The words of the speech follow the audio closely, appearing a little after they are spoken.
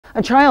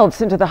A child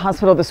sent to the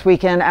hospital this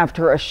weekend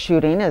after a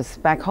shooting is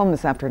back home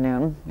this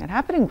afternoon. It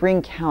happened in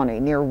Greene County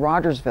near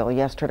Rogersville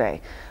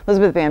yesterday.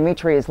 Elizabeth Van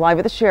Mitri is live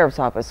at the sheriff's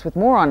office with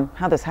more on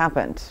how this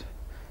happened.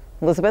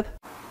 Elizabeth?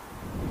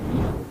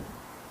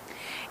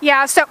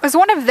 Yeah, so it was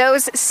one of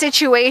those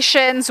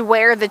situations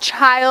where the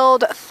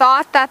child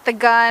thought that the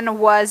gun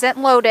wasn't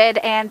loaded,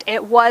 and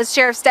it was.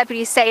 Sheriff's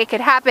deputies say it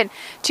could happen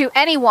to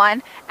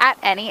anyone at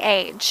any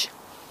age.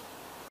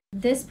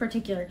 This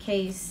particular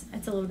case,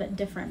 it's a little bit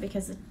different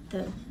because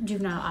the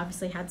juvenile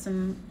obviously had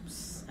some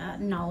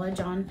knowledge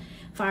on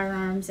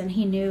firearms, and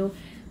he knew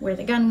where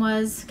the gun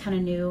was, kind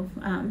of knew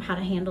how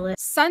to handle it.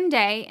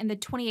 Sunday, in the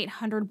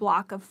 2800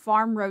 block of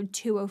Farm Road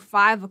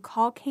 205, a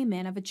call came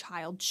in of a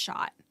child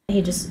shot.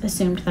 He just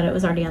assumed that it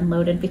was already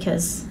unloaded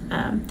because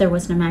there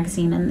wasn't a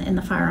magazine in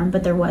the firearm,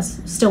 but there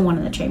was still one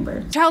in the chamber.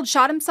 The child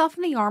shot himself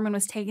in the arm and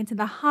was taken to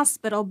the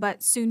hospital,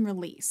 but soon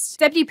released.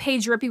 Deputy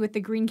Paige Rippey with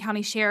the Greene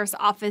County Sheriff's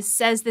Office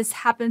says this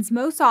happens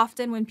most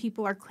often when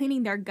people are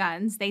cleaning their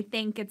guns. They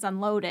think it's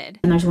unloaded.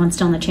 And there's one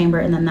still in the chamber,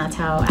 and then that's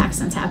how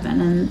accidents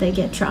happen, and they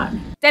get shot.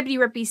 Deputy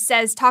Rippey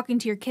says talking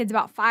to your kids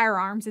about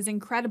firearms is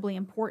incredibly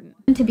important.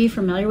 To be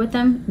familiar with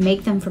them,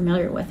 make them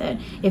familiar with it.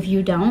 If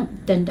you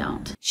don't, then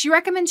don't. She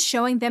recommends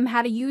showing them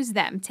how to use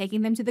them,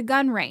 taking them to the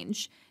gun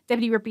range.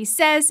 Deputy Rippey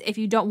says if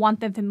you don't want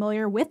them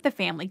familiar with the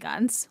family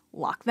guns,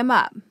 lock them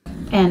up.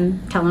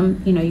 And tell them,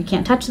 you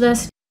can't touch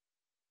this.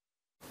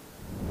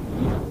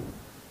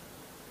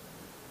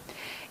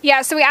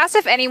 Yeah, so we asked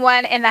if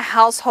anyone in the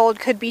household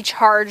could be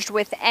charged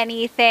with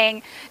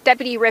anything.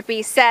 Deputy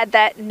Rippey said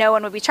that no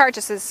one would be charged.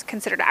 This is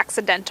considered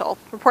accidental.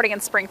 Reporting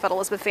in Springfield,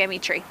 Elizabeth Van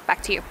Mitri,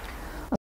 back to you.